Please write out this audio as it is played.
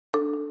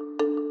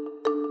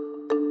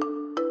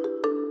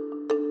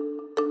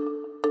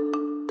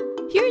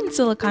Here in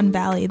Silicon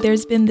Valley,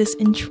 there's been this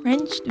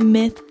entrenched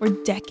myth for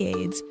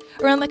decades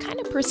around the kind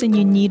of person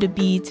you need to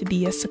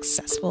be a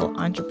successful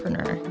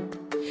entrepreneur.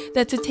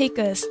 That to take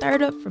a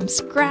startup from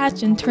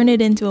scratch and turn it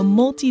into a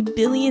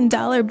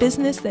multi-billion-dollar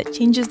business that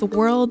changes the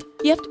world,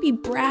 you have to be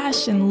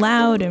brash and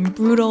loud and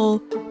brutal,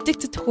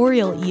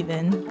 dictatorial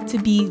even, to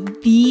be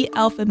the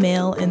alpha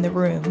male in the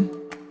room.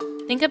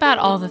 Think about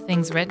all the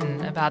things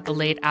written about the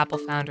late Apple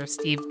founder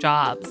Steve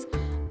Jobs,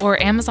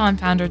 or Amazon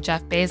founder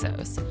Jeff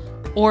Bezos,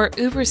 or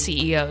Uber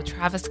CEO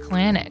Travis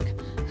Kalanick,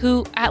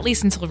 who, at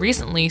least until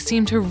recently,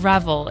 seemed to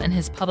revel in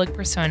his public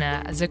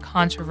persona as a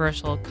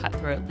controversial,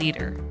 cutthroat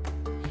leader.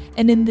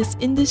 And in this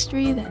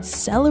industry that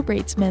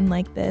celebrates men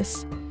like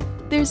this,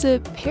 there's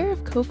a pair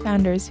of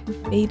co-founders who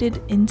faded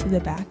into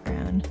the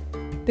background.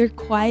 They're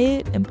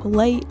quiet and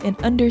polite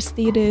and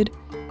understated.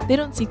 They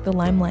don't seek the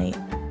limelight.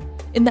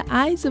 In the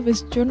eyes of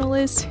us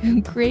journalists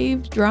who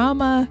crave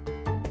drama,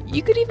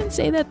 you could even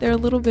say that they're a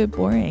little bit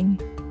boring.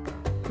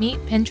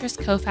 Meet Pinterest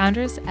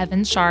co-founders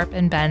Evan Sharp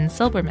and Ben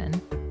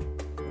Silbermann.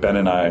 Ben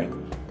and I,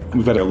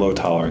 we've got a low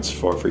tolerance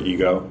for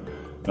ego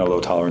and a low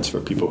tolerance for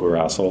people who are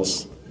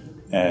assholes.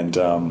 And,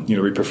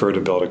 we prefer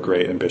to build a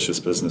great, ambitious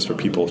business where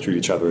people treat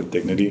each other with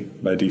dignity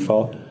by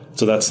default.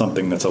 So that's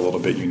something that's a little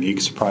bit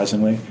unique,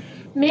 surprisingly.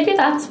 Maybe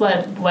that's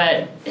what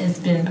has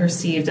been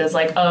perceived as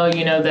like,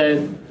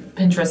 the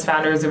Pinterest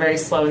founders are very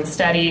slow and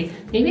steady.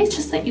 Maybe it's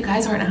just that you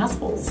guys aren't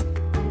assholes.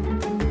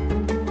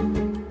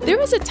 There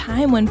was a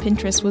time when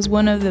Pinterest was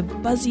one of the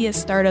buzziest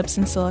startups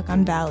in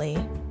Silicon Valley.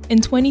 In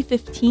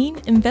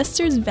 2015,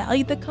 investors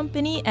valued the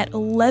company at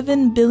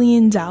 $11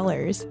 billion.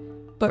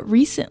 But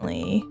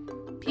recently,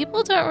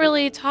 people don't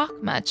really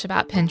talk much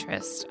about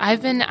Pinterest.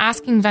 I've been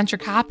asking venture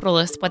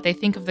capitalists what they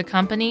think of the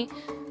company.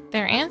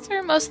 Their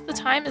answer most of the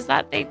time is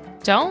that they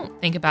don't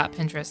think about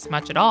Pinterest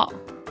much at all.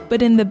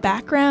 But in the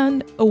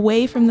background,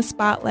 away from the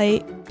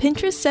spotlight,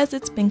 Pinterest says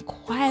it's been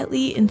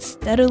quietly and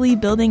steadily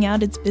building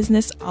out its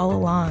business all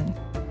along.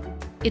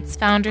 Its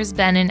founders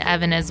Ben and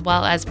Evan, as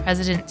well as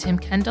President Tim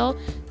Kendall,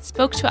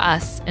 spoke to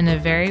us in a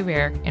very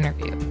rare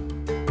interview.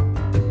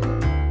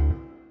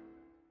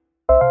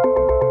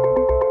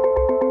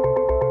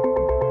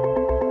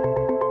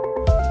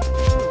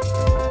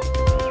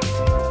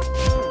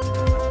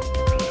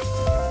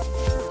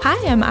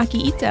 Hi, I'm Aki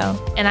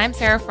Ito. And I'm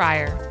Sarah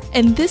Fryer.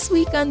 And this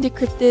week on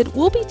Decrypted,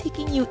 we'll be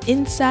taking you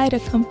inside a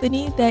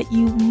company that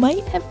you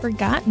might have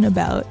forgotten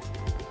about.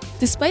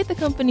 Despite the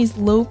company's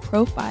low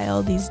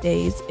profile these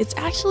days, it's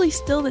actually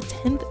still the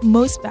 10th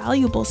most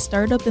valuable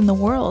startup in the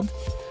world,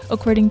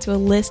 according to a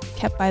list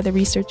kept by the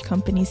research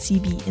company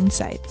CB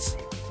Insights.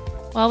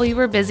 While we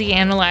were busy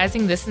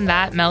analyzing this and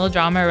that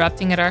melodrama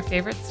erupting at our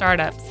favorite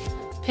startups,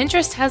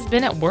 Pinterest has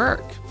been at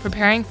work,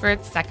 preparing for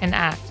its second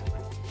act.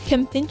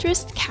 Can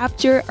Pinterest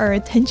capture our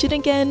attention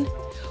again?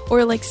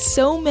 Or like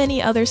so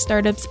many other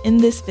startups in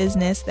this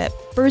business that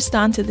burst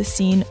onto the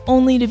scene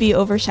only to be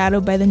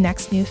overshadowed by the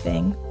next new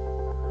thing?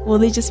 Will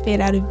they just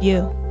fade out of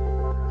view?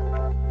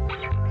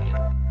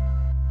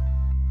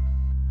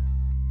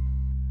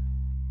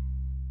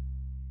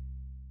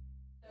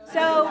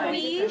 So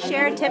we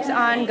share tips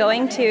on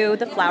going to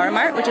the Flower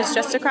Mart, which is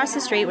just across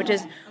the street, which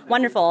is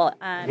wonderful.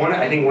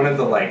 I think one of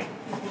the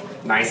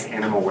nice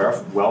animal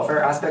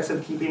welfare aspects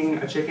of keeping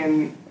a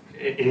chicken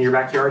in your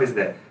backyard is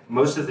that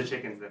most of the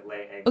chickens that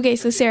lay eggs... Okay,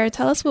 so Sarah,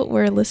 tell us what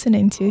we're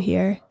listening to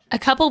here. A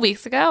couple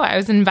weeks ago, I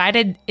was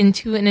invited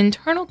into an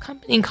internal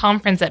company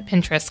conference at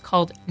Pinterest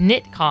called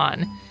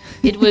KnitCon.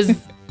 It was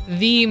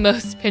the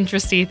most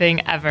Pinteresty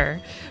thing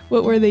ever.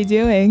 What were they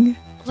doing?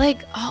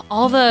 Like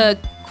all the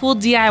cool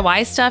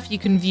DIY stuff you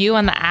can view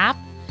on the app.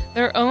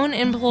 Their own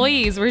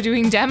employees were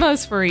doing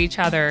demos for each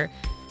other.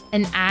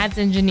 An ads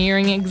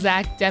engineering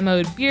exec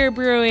demoed beer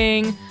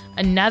brewing.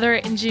 Another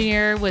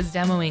engineer was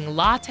demoing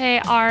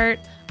latte art.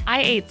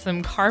 I ate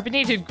some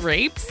carbonated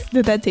grapes.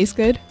 Did that taste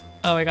good?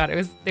 Oh my God,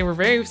 they were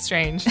very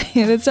strange.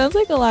 That sounds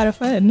like a lot of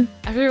fun.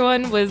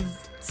 Everyone was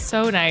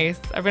so nice.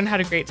 Everyone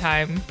had a great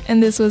time.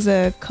 And this was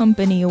a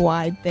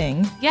company-wide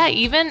thing? Yeah,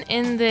 even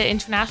in the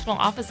international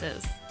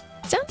offices.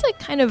 Sounds like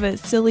kind of a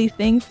silly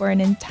thing for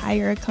an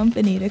entire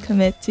company to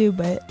commit to,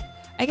 but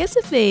I guess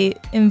if they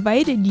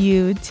invited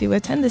you to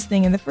attend this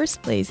thing in the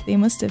first place, they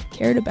must have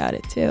cared about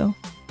it too.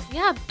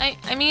 Yeah,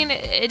 I mean,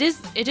 it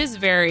is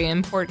very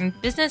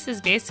important. Business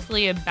is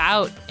basically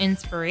about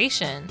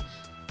inspiration.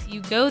 You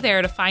go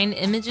there to find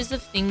images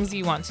of things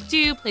you want to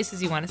do,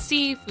 places you want to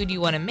see, food you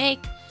want to make.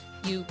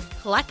 You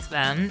collect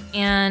them,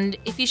 and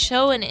if you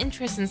show an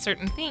interest in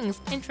certain things,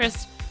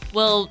 Pinterest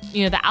will,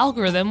 the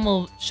algorithm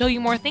will show you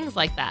more things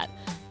like that.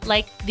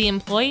 Like the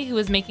employee who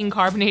was making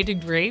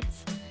carbonated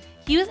grapes,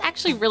 he was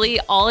actually really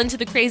all into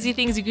the crazy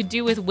things you could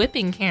do with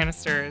whipping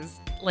canisters,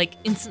 like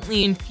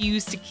instantly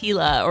infuse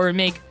tequila or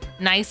make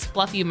nice,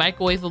 fluffy,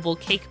 microwavable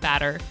cake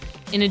batter,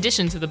 in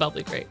addition to the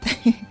bubbly grape.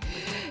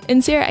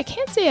 And Sarah, I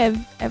can't say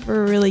I've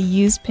ever really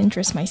used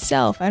Pinterest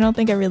myself. I don't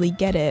think I really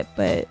get it,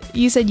 but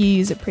you said you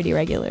use it pretty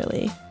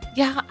regularly.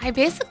 Yeah, I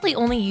basically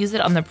only use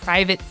it on the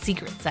private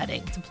secret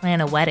setting to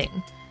plan a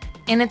wedding.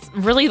 And it's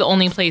really the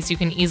only place you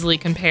can easily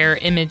compare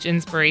image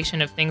inspiration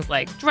of things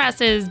like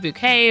dresses,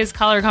 bouquets,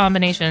 color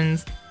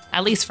combinations,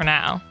 at least for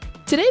now.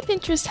 Today,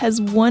 Pinterest has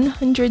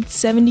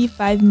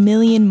 175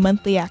 million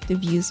monthly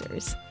active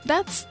users.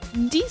 That's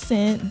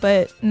decent,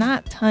 but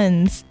not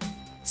tons.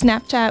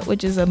 Snapchat,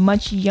 which is a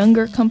much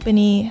younger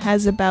company,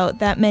 has about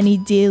that many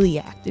daily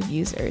active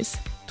users.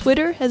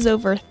 Twitter has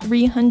over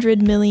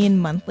 300 million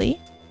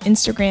monthly,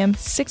 Instagram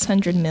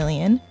 600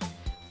 million,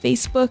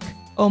 Facebook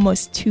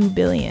almost 2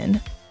 billion.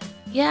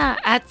 Yeah,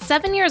 at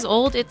 7 years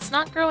old, it's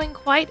not growing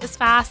quite as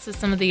fast as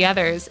some of the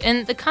others,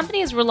 and the company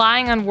is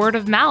relying on word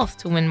of mouth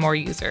to win more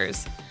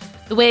users.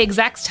 The way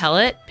execs tell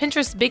it,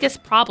 Pinterest's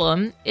biggest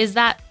problem is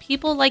that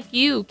people like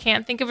you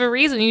can't think of a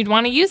reason you'd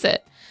want to use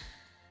it.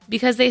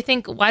 Because they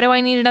think, why do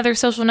I need another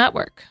social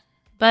network?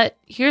 But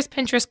here's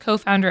Pinterest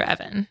co-founder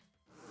Evan.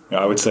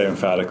 I would say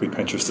emphatically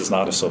Pinterest is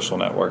not a social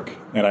network.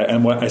 And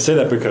I say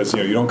that because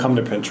you don't come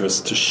to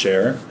Pinterest to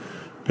share.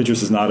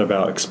 Pinterest is not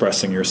about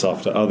expressing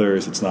yourself to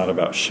others. It's not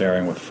about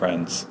sharing with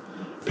friends.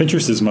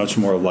 Pinterest is much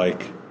more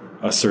like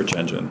a search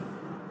engine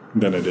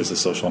than it is a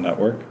social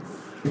network.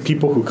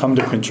 People who come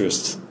to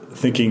Pinterest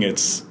thinking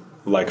it's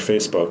like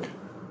Facebook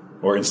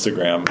or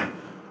Instagram,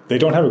 they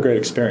don't have a great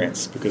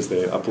experience because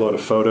they upload a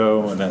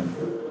photo and then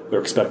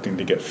they're expecting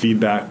to get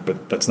feedback,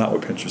 but that's not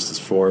what Pinterest is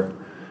for.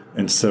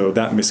 And so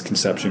that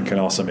misconception can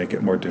also make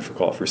it more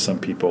difficult for some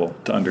people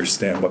to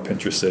understand what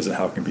Pinterest is and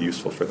how it can be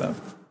useful for them.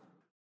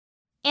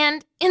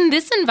 And in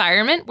this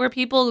environment where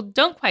people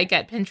don't quite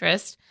get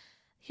Pinterest,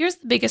 here's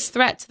the biggest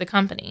threat to the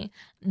company.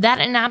 That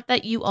an app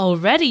that you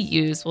already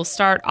use will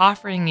start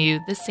offering you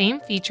the same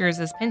features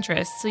as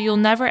Pinterest, so you'll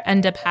never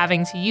end up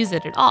having to use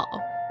it at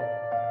all.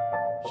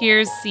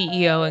 Here's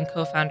CEO and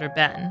co-founder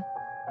Ben.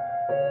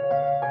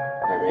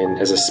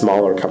 As a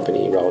smaller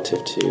company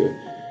relative to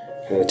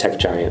kind of the tech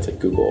giants like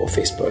Google,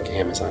 Facebook,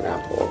 Amazon,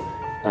 Apple,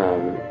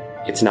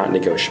 it's not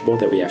negotiable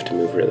that we have to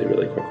move really,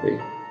 really quickly.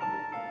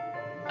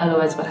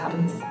 Otherwise, what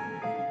happens?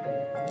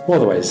 Well,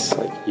 otherwise,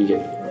 you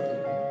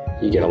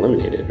get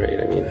eliminated, right?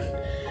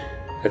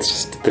 That's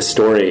just the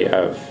story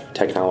of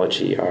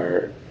technology.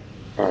 Are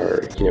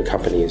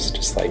companies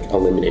just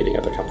eliminating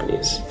other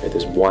companies? Right?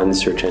 There's one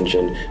search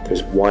engine.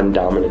 There's one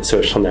dominant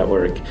social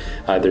network.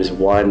 There's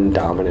one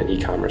dominant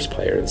e-commerce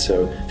player. And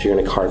so, if you're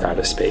going to carve out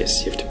a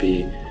space, you have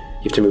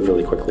to move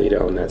really quickly to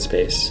own that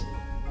space.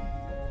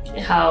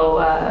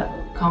 How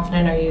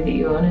confident are you that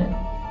you own it?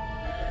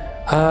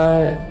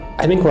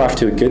 I think we're off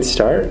to a good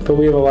start, but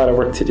we have a lot of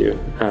work to do.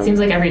 Seems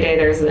like every day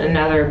there's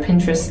another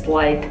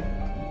Pinterest-like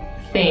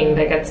thing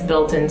that gets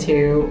built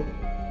into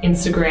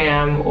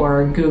Instagram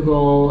or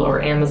Google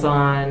or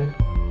Amazon.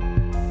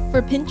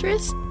 For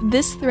Pinterest,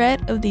 this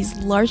threat of these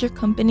larger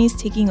companies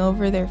taking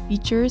over their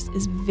features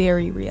is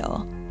very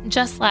real.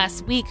 Just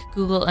last week,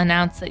 Google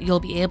announced that you'll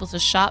be able to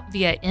shop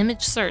via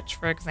image search,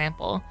 for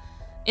example.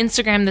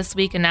 Instagram this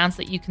week announced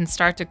that you can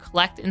start to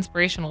collect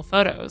inspirational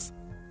photos.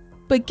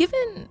 But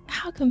given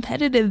how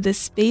competitive this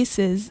space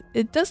is,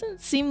 it doesn't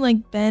seem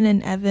like Ben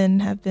and Evan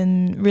have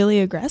been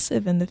really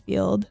aggressive in the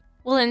field.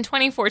 Well, in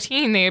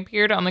 2014, they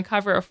appeared on the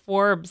cover of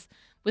Forbes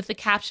with the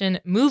caption,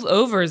 "Move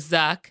over,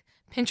 Zuck.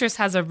 Pinterest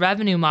has a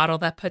revenue model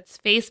that puts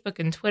Facebook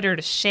and Twitter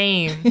to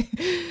shame."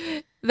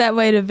 That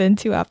might have been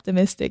too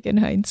optimistic in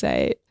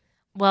hindsight.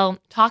 Well,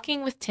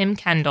 talking with Tim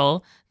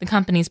Kendall, the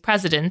company's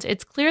president,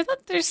 it's clear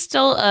that there's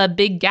still a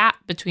big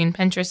gap between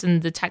Pinterest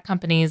and the tech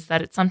companies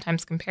that it's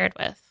sometimes compared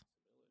with.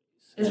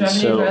 Is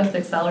revenue growth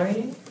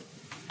accelerating?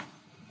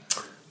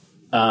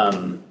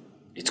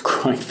 It's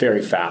growing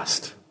very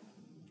fast.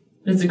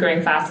 Is it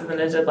growing faster than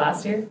it did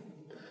last year?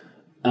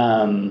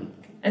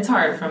 It's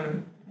hard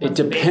from. It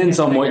depends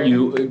on what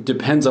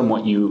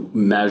you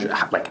measure,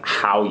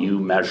 how you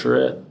measure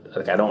it.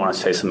 I don't want to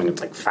say something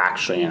that's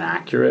factually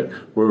inaccurate.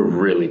 We're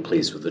really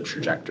pleased with the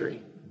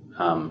trajectory,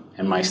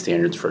 and my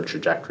standards for a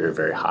trajectory are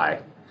very high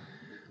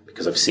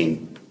because I've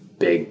seen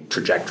big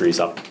trajectories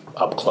up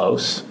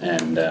close,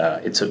 and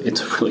it's a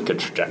really good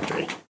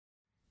trajectory.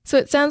 So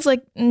it sounds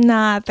like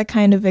not the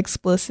kind of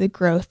explosive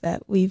growth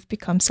that we've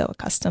become so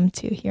accustomed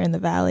to here in the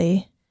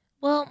Valley.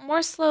 Well,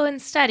 more slow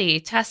and steady,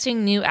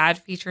 testing new ad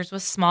features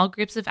with small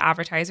groups of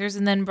advertisers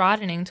and then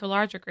broadening to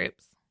larger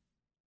groups.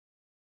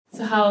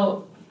 So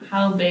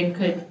how big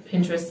could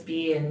Pinterest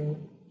be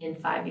in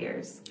 5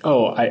 years?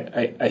 Oh,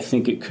 I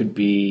think it could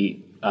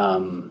be,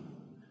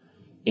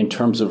 in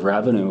terms of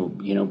revenue,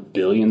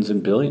 billions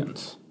and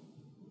billions.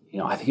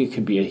 I think it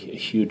could be a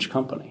huge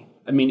company.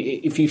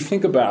 If you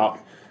think about,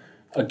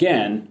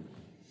 again,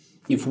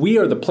 if we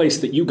are the place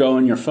that you go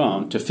on your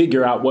phone to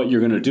figure out what you're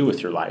going to do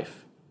with your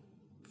life,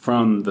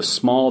 from the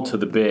small to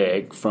the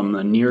big, from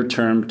the near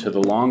term to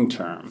the long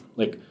term,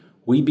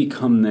 we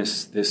become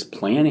this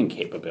planning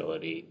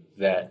capability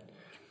that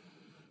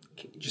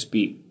can just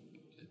be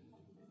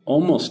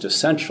almost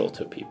essential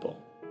to people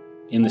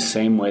in the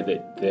same way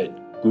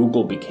that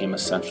Google became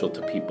essential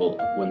to people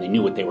when they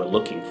knew what they were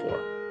looking for.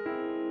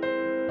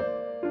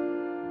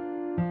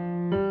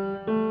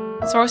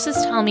 Sources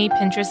tell me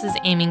Pinterest is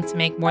aiming to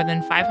make more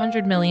than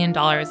 $500 million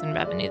in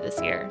revenue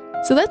this year.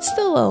 So that's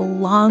still a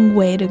long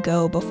way to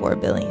go before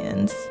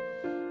billions.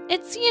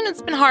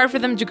 It's been hard for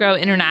them to grow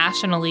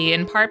internationally,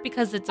 in part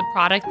because it's a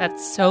product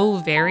that's so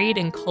varied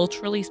and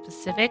culturally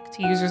specific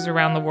to users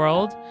around the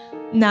world.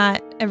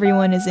 Not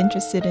everyone is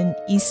interested in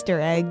Easter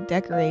egg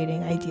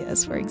decorating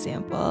ideas, for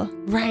example.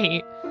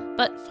 Right.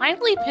 But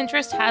finally,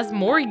 Pinterest has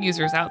more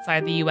users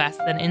outside the US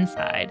than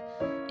inside.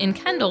 And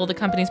Kendall, the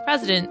company's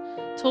president,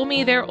 told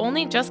me they're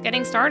only just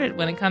getting started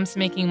when it comes to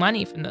making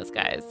money from those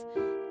guys.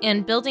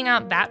 And building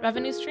out that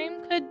revenue stream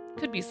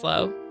could be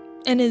slow.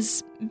 And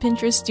is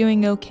Pinterest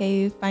doing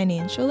okay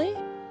financially?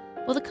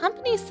 Well, the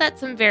company set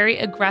some very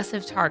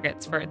aggressive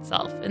targets for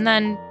itself and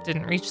then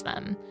didn't reach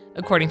them,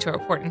 according to a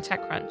report in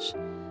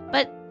TechCrunch.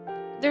 But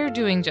they're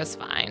doing just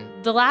fine.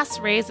 The last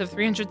raise of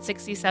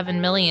 $367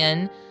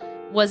 million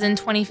was in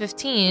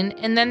 2015,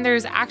 and then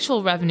there's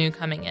actual revenue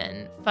coming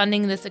in,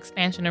 funding this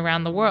expansion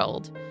around the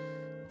world.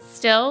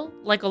 Still,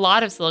 like a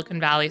lot of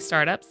Silicon Valley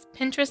startups,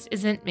 Pinterest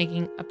isn't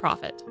making a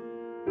profit.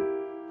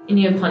 And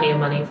you have plenty of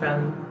money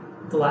from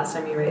the last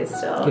time you raised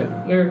still.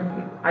 Yeah.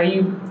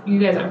 You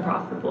guys aren't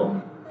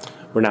profitable.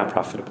 We're not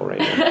profitable right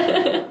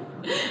now.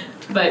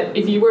 But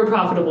if you were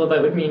profitable,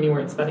 that would mean you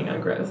weren't spending on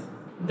growth.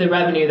 The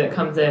revenue that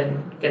comes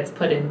in gets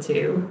put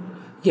into...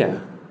 Yeah.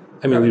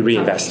 I mean, we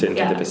reinvest it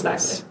into Yeah, the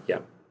business. exactly. Yeah.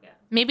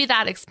 Maybe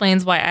that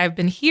explains why I've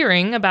been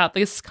hearing about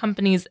this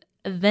company's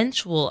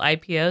eventual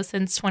IPO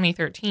since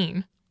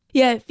 2013.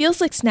 Yeah, it feels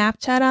like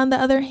Snapchat, on the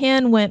other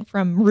hand, went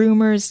from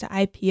rumors to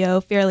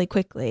IPO fairly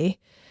quickly.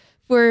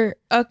 For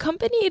a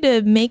company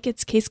to make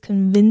its case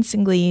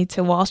convincingly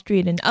to Wall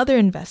Street and other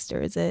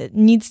investors, it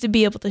needs to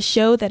be able to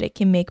show that it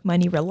can make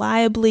money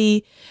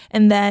reliably,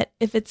 and that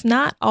if it's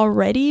not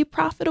already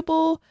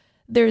profitable,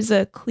 there's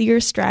a clear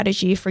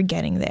strategy for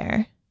getting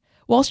there.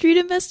 Wall Street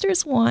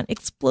investors want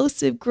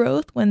explosive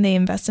growth when they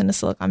invest in a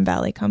Silicon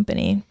Valley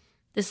company.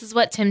 This is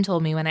what Tim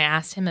told me when I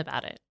asked him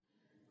about it.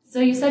 So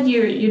you said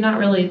you're not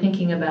really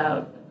thinking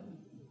about,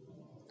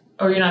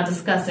 or you're not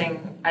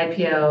discussing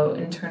IPO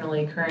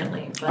internally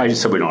currently. But I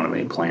just said we don't have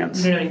any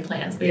plans. you don't have any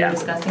plans, but Yeah. you're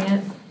discussing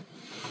it?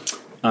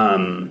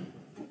 Are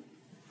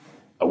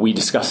we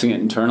discussing it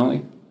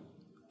internally?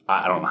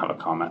 I don't have a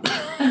comment.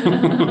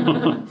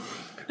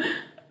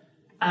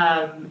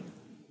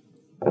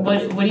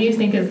 What do you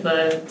think is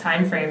the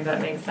time frame that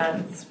makes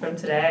sense from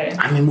today?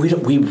 I mean,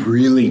 we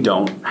really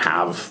don't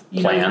have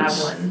You plans. don't have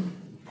one.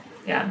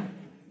 Yeah.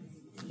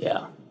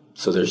 Yeah.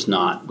 So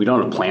we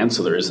don't have plans,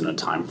 so there isn't a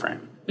time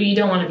frame. But you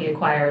don't want to be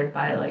acquired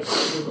by like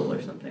Google or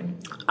something.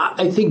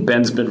 I think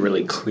Ben's been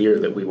really clear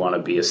that we want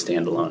to be a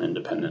standalone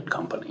independent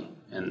company.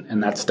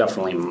 And that's that's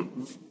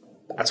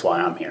why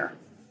I'm here.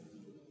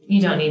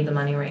 You don't need the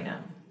money right now.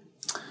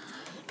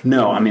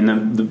 No, I mean,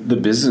 the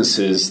business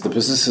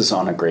is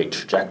on a great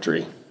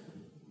trajectory.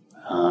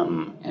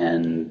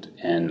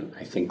 And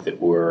I think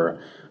that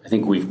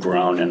we've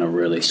grown in a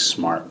really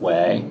smart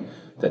way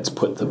that's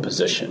put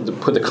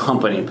the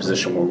company in a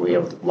position where we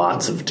have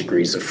lots of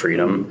degrees of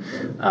freedom,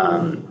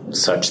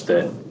 such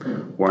that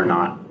we're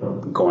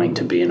not going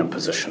to be in a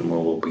position where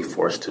we'll be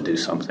forced to do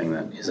something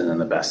that isn't in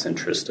the best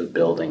interest of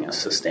building a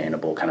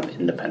sustainable kind of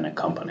independent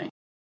company.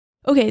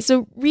 Okay,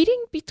 so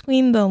reading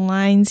between the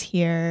lines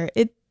here,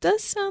 it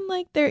does sound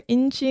like they're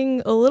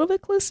inching a little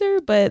bit closer,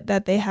 but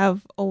that they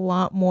have a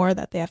lot more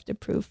that they have to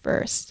prove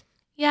first.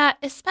 Yeah,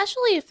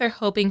 especially if they're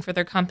hoping for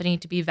their company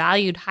to be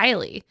valued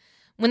highly.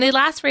 When they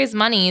last raised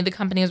money, the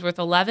company was worth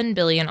 $11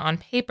 billion on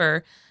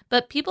paper,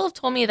 but people have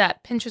told me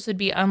that Pinterest would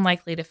be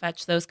unlikely to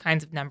fetch those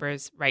kinds of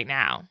numbers right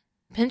now.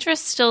 Pinterest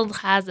still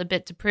has a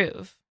bit to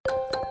prove.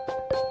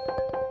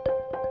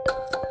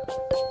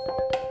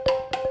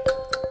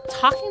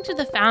 Talking to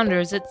the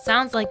founders, it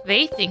sounds like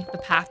they think the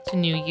path to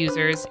new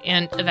users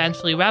and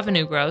eventually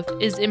revenue growth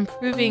is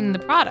improving the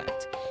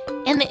product.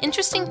 And the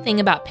interesting thing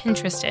about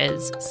Pinterest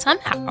is,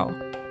 somehow,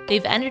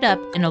 they've ended up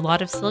in a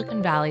lot of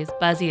Silicon Valley's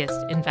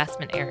buzziest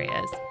investment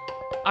areas.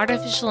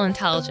 Artificial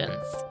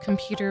intelligence,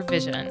 computer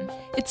vision.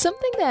 It's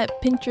something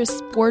that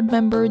Pinterest board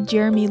member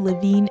Jeremy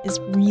Levine is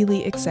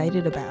really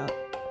excited about.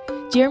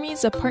 Jeremy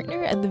is a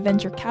partner at the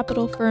venture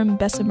capital firm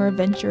Bessemer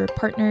Venture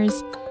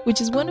Partners,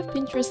 which is one of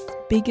Pinterest's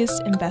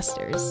biggest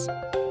investors.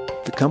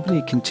 The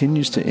company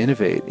continues to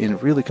innovate in a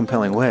really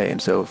compelling way.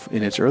 And so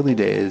in its early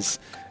days,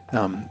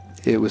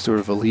 it was sort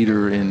of a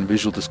leader in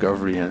visual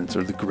discovery and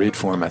sort of the grid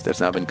format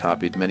that's now been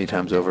copied many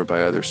times over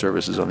by other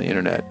services on the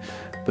internet.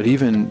 But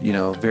even,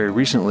 very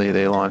recently,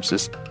 they launched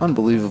this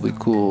unbelievably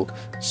cool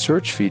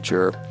search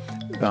feature.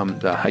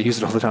 I use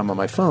it all the time on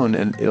my phone,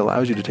 and it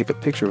allows you to take a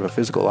picture of a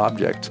physical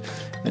object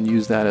and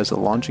use that as a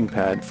launching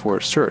pad for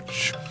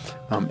search.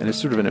 And it's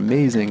sort of an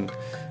amazing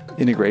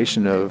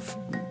integration of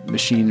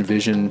machine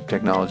vision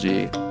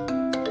technology.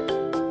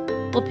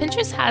 Well,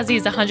 Pinterest has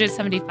these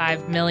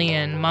 175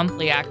 million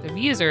monthly active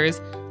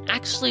users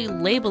actually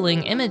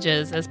labeling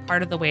images as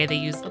part of the way they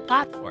use the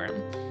platform.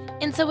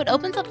 And so it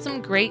opens up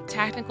some great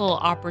technical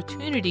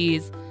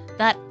opportunities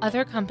that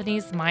other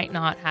companies might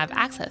not have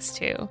access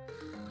to.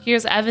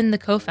 Here's Evan, the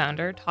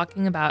co-founder,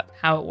 talking about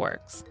how it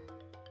works.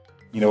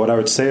 What I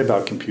would say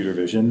about computer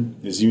vision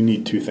is you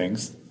need two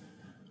things.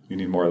 You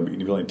need more. You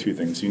need really two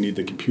things. You need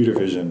the computer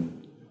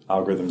vision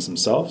algorithms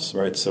themselves,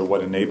 right? So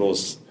what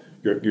enables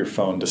your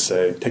phone to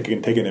say, take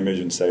an image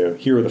and say, oh,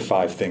 here are the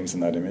 5 things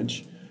in that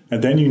image.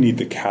 And then you need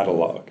the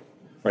catalog,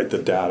 right? The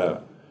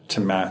data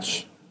to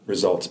match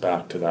results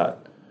back to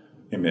that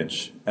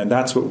image. And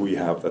that's what we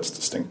have that's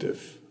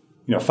distinctive.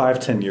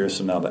 5-10 years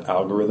from now, the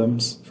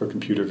algorithms for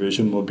computer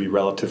vision will be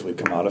relatively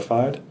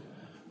commodified,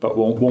 but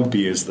won't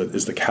be as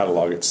the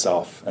catalog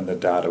itself and the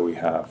data we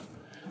have.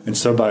 And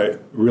so by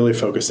really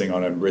focusing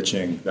on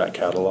enriching that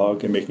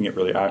catalog and making it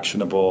really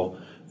actionable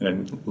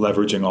and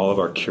leveraging all of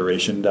our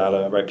curation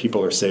data, right?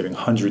 People are saving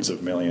hundreds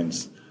of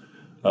millions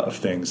of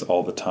things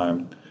all the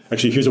time.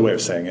 Actually, here's a way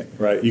of saying it,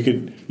 right? You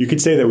could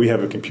say that we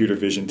have a computer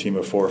vision team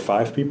of 4 or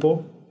 5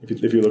 people,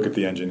 if you look at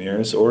the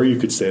engineers, or you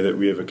could say that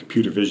we have a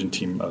computer vision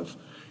team of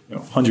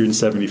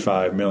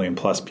 175 million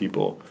plus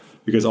people,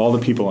 because all the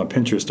people on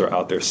Pinterest are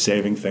out there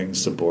saving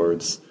things to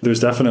boards.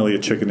 There's definitely a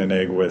chicken and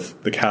egg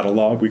with the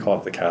catalog. We call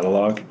it the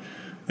catalog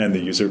and the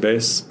user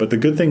base. But the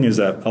good thing is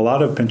that a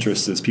lot of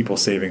Pinterest is people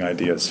saving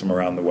ideas from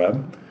around the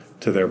web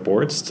to their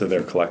boards, to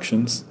their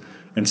collections.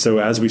 And so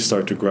as we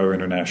start to grow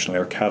internationally,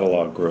 our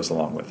catalog grows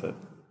along with it.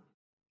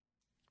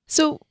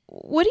 So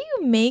what do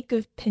you make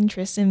of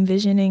Pinterest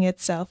envisioning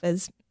itself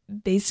as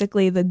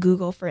basically the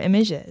Google for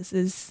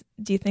images?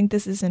 Do you think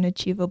this is an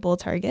achievable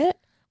target?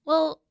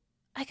 Well,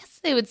 I guess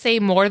they would say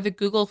more the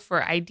Google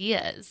for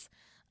ideas.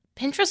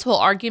 Pinterest's whole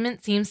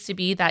argument seems to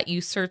be that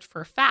you search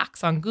for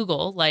facts on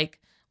Google, like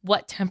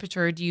what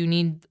temperature do you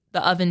need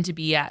the oven to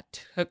be at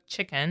to cook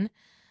chicken?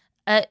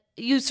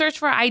 You search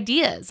for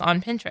ideas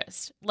on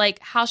Pinterest, like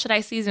how should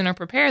I season or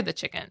prepare the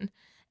chicken?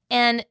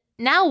 And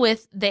now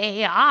with the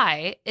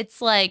AI,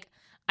 it's like,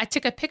 I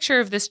took a picture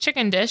of this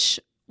chicken dish.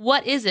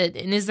 What is it?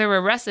 And is there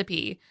a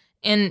recipe?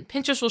 And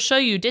Pinterest will show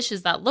you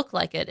dishes that look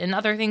like it and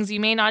other things you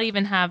may not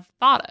even have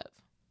thought of.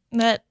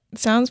 That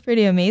sounds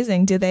pretty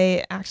amazing. Do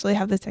they actually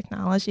have the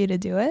technology to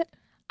do it?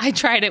 I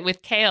tried it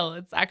with kale.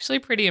 It's actually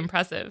pretty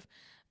impressive.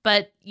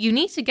 But you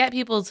need to get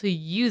people to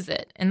use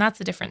it, and that's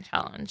a different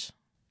challenge.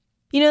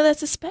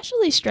 That's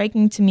especially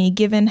striking to me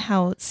given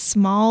how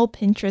small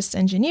Pinterest's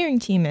engineering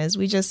team is.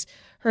 We just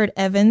heard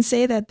Evan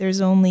say that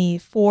there's only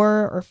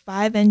 4 or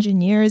 5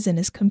 engineers in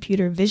his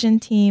computer vision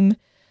team.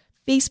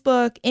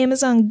 Facebook,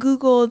 Amazon,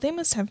 Google, they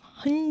must have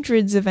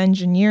hundreds of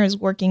engineers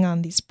working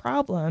on these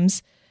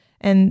problems,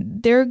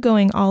 and they're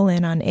going all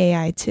in on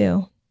AI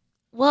too.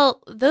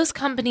 Well, those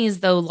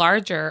companies, though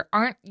larger,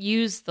 aren't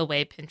used the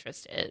way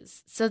Pinterest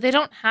is, so they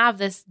don't have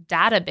this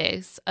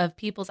database of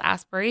people's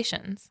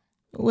aspirations.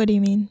 What do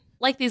you mean?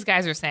 Like these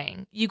guys are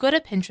saying, you go to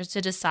Pinterest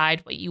to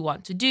decide what you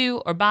want to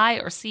do or buy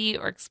or see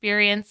or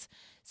experience.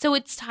 So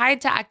it's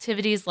tied to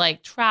activities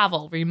like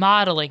travel,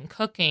 remodeling,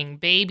 cooking,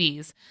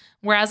 babies,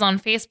 whereas on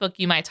Facebook,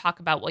 you might talk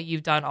about what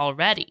you've done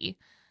already.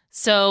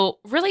 So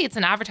really, it's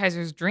an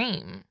advertiser's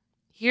dream.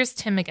 Here's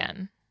Tim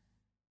again.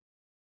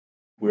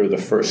 We're the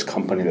first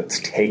company that's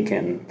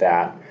taken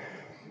that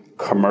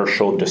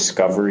commercial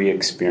discovery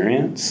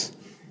experience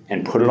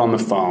and put it on the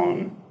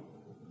phone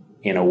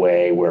in a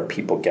way where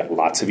people get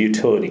lots of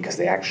utility because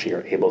they actually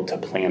are able to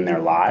plan their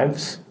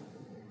lives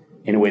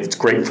in a way that's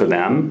great for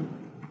them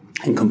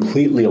and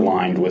completely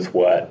aligned with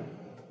what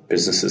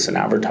businesses and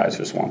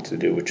advertisers want to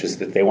do, which is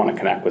that they want to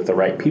connect with the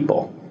right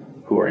people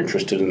who are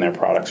interested in their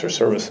products or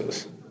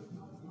services.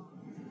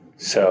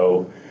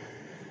 So,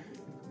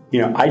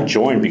 I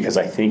joined because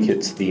I think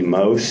it's the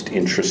most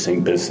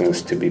interesting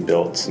business to be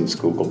built since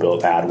Google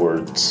built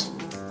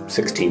AdWords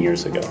 16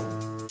 years ago.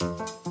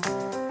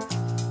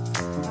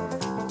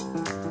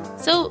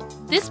 So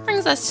this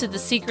brings us to the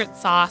secret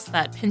sauce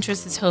that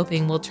Pinterest is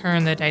hoping will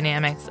turn the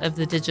dynamics of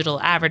the digital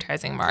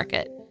advertising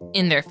market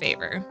in their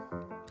favor.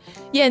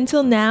 Yeah,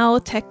 until now,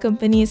 tech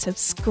companies have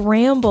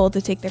scrambled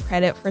to take the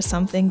credit for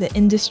something the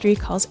industry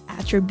calls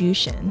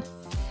attribution.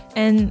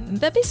 And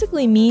that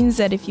basically means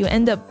that if you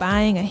end up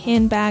buying a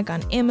handbag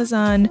on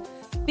Amazon,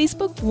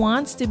 Facebook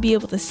wants to be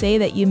able to say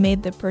that you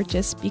made the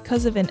purchase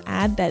because of an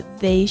ad that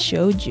they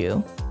showed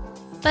you.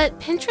 But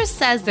Pinterest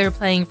says they're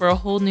playing for a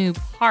whole new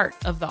part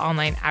of the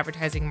online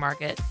advertising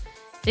market.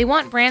 They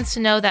want brands to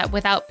know that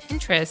without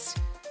Pinterest,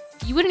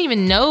 you wouldn't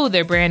even know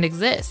their brand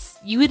exists.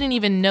 You wouldn't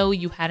even know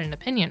you had an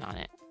opinion on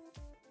it.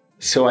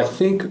 So I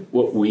think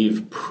what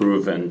we've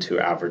proven to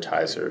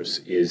advertisers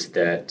is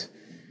that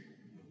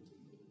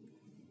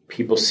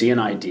people see an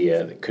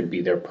idea that could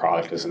be their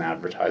product as an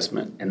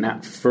advertisement, and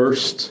that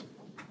first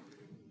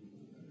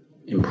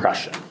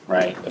impression,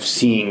 right, of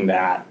seeing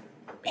that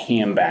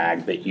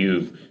handbag that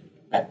you've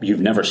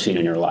never seen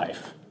in your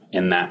life,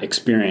 and that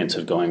experience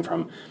of going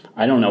from,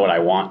 I don't know what I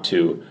want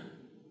to,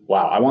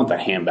 wow, I want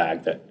that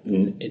handbag that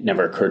it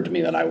never occurred to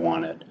me that I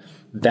wanted.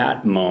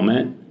 That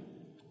moment,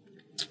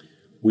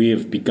 we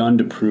have begun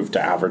to prove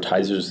to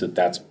advertisers that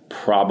that's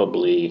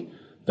probably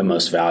the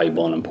most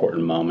valuable and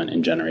important moment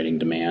in generating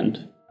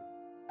demand.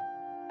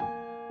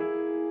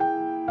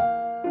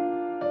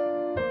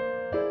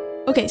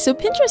 Okay, so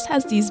Pinterest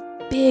has these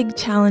big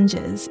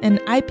challenges, and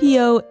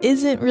IPO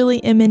isn't really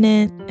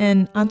imminent,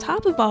 and on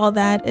top of all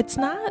that, it's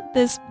not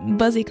this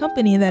buzzy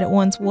company that it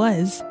once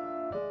was.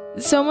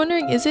 So I'm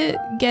wondering, is it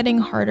getting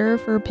harder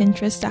for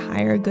Pinterest to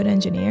hire good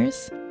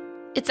engineers?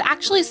 It's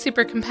actually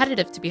super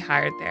competitive to be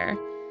hired there.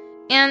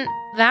 And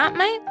that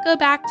might go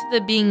back to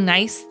the being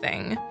nice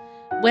thing.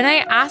 When I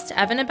asked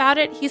Evan about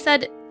it, he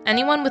said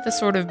anyone with a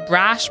sort of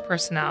brash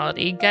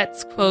personality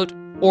gets, quote,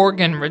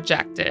 organ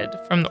rejected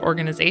from the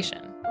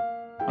organization.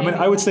 I mean,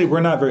 I would say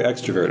we're not very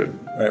extroverted,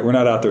 right? We're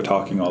not out there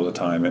talking all the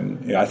time.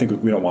 And I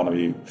think we don't want to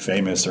be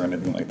famous or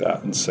anything like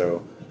that. And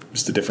so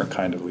just a different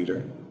kind of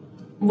leader.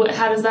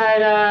 How does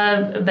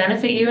that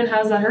benefit you and how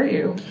does that hurt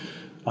you?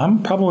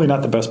 I'm probably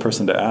not the best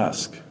person to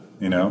ask,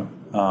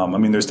 I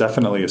mean, there's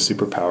definitely a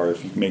superpower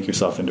if you make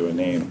yourself into a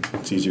name.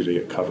 It's easier to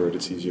get covered.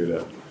 It's easier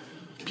to...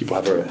 People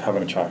have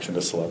an attraction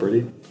to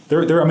celebrity.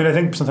 I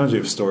think sometimes we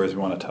have stories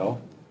we want to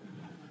tell.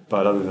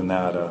 But other than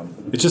that,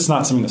 it's just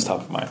not something that's top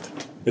of mind.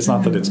 It's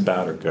not that it's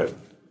bad or good.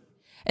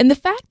 And the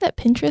fact that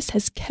Pinterest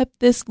has kept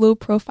this low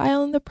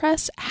profile in the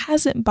press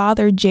hasn't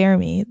bothered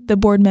Jeremy, the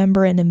board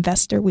member and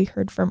investor we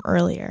heard from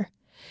earlier.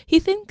 He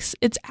thinks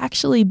it's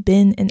actually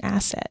been an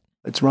asset.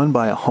 It's run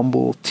by a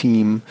humble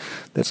team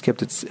that's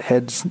kept its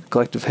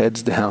collective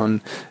heads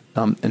down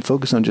and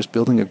focused on just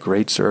building a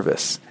great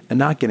service and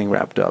not getting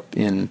wrapped up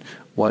in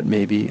what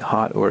may be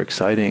hot or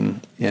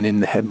exciting and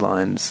in the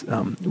headlines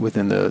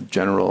within the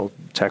general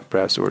tech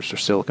press or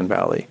Silicon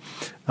Valley.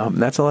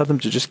 That's allowed them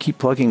to just keep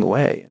plugging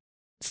away.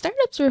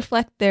 Startups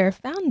reflect their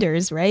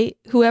founders, right?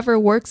 Whoever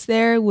works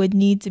there would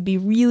need to be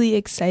really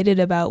excited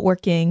about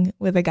working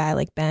with a guy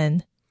like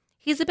Ben.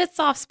 He's a bit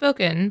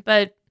soft-spoken,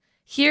 but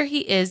here he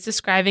is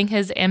describing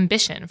his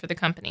ambition for the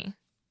company.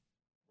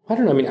 I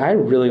don't know. I mean, I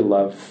really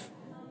love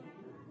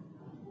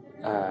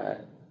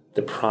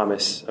the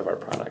promise of our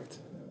product.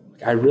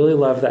 I really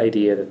love the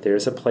idea that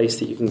there's a place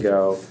that you can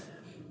go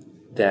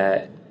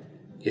that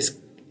is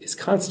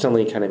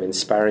constantly kind of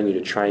inspiring you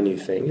to try new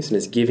things and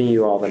is giving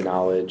you all the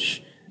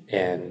knowledge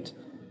and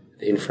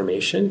the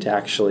information to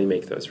actually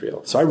make those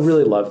real. So I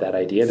really love that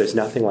idea. There's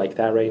nothing like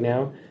that right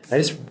now. I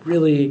just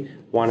really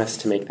want us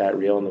to make that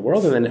real in the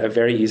world. And then a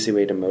very easy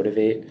way to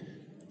motivate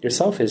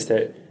yourself is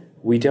that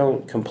we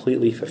don't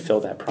completely fulfill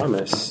that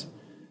promise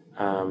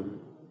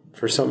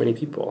for so many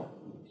people.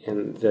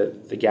 And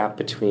the gap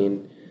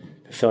between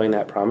fulfilling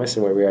that promise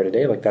and where we are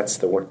today, like that's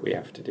the work we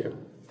have to do.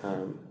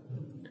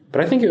 But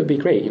I think it would be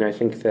great. I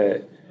think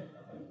that,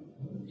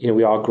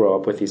 we all grow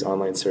up with these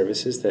online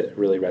services that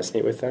really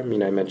resonate with them.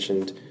 I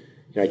mentioned,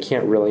 I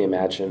can't really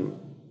imagine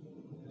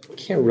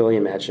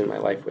my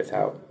life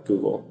without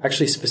Google.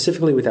 Actually,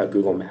 specifically without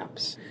Google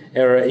Maps.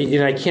 Or,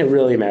 I can't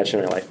really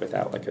imagine my life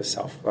without a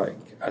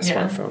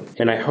smartphone.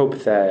 And I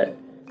hope that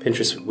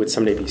Pinterest would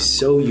someday be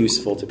so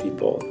useful to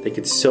people, they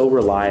could so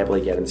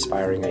reliably get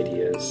inspiring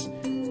ideas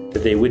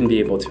that they wouldn't be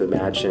able to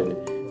imagine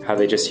how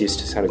they just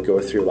used to kind of go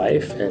through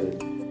life and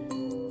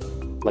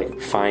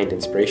find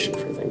inspiration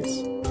for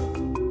things.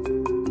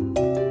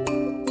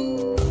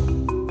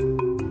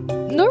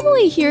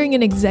 Normally hearing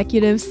an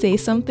executive say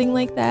something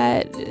like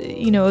that,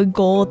 a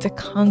goal to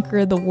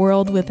conquer the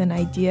world with an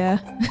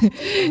idea,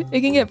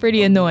 it can get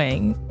pretty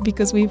annoying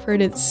because we've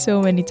heard it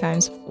so many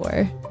times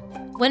before.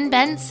 When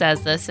Ben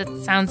says this, it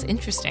sounds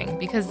interesting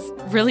because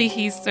really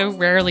he so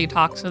rarely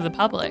talks to the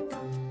public.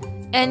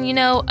 And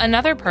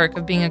another perk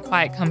of being a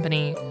quiet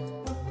company,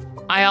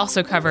 I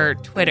also cover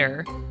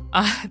Twitter.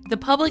 The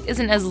public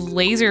isn't as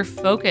laser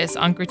focused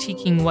on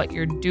critiquing what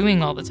you're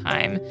doing all the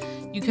time.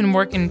 You can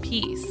work in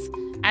peace.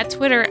 At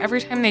Twitter,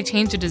 every time they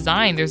change a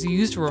design, there's a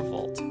user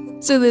revolt.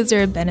 So those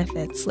are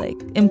benefits like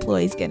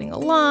employees getting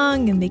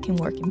along and they can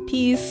work in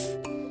peace.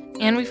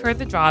 And we've heard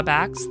the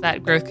drawbacks,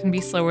 that growth can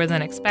be slower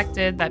than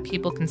expected, that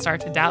people can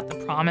start to doubt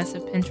the promise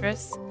of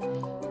Pinterest.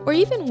 Or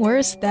even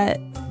worse, that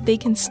they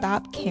can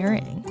stop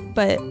caring.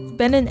 But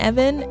Ben and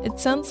Evan, it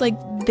sounds like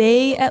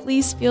they at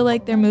least feel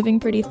like they're moving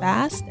pretty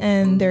fast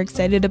and they're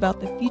excited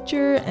about the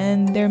future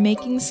and they're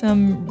making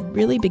some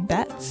really big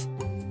bets.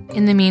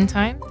 In the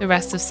meantime, the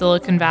rest of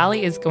Silicon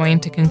Valley is going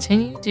to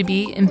continue to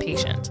be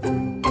impatient.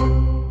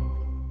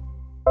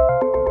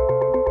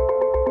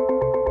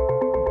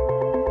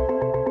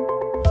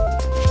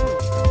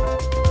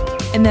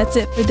 And that's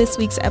it for this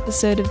week's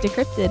episode of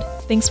Decrypted.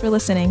 Thanks for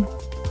listening.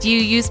 Do you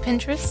use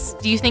Pinterest?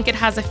 Do you think it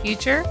has a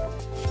future?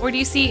 Or do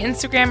you see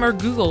Instagram or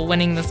Google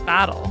winning this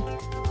battle?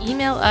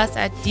 Email us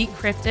at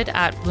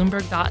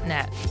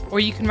decrypted@bloomberg.net,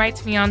 or you can write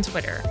to me on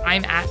Twitter.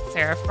 I'm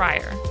 @Sarah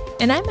Fryer.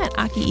 And I'm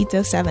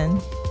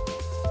 @AkiIto7.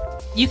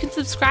 You can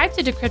subscribe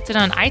to Decrypted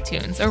on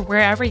iTunes or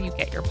wherever you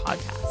get your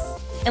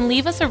podcasts. And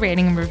leave us a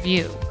rating and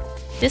review.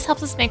 This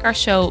helps us make our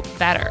show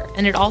better,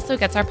 and it also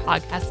gets our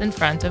podcast in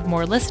front of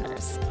more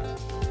listeners.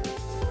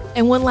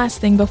 And one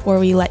last thing before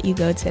we let you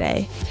go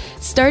today.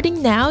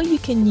 Starting now, you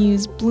can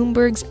use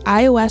Bloomberg's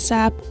iOS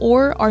app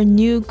or our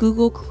new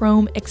Google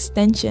Chrome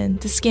extension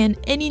to scan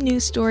any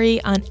news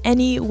story on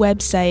any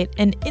website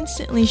and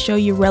instantly show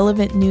you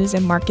relevant news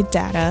and market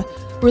data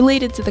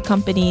related to the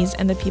companies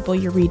and the people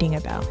you're reading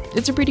about.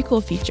 It's a pretty cool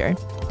feature.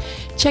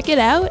 Check it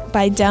out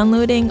by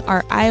downloading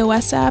our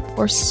iOS app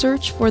or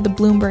search for the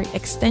Bloomberg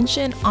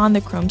extension on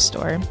the Chrome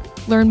store.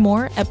 Learn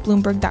more at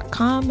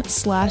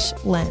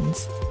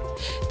bloomberg.com/lens.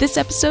 This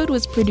episode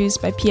was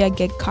produced by Pia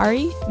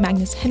Gegkari,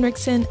 Magnus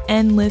Henriksen,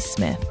 and Liz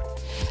Smith.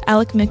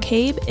 Alec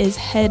McCabe is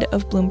head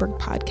of Bloomberg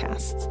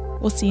Podcasts.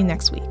 We'll see you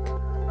next week.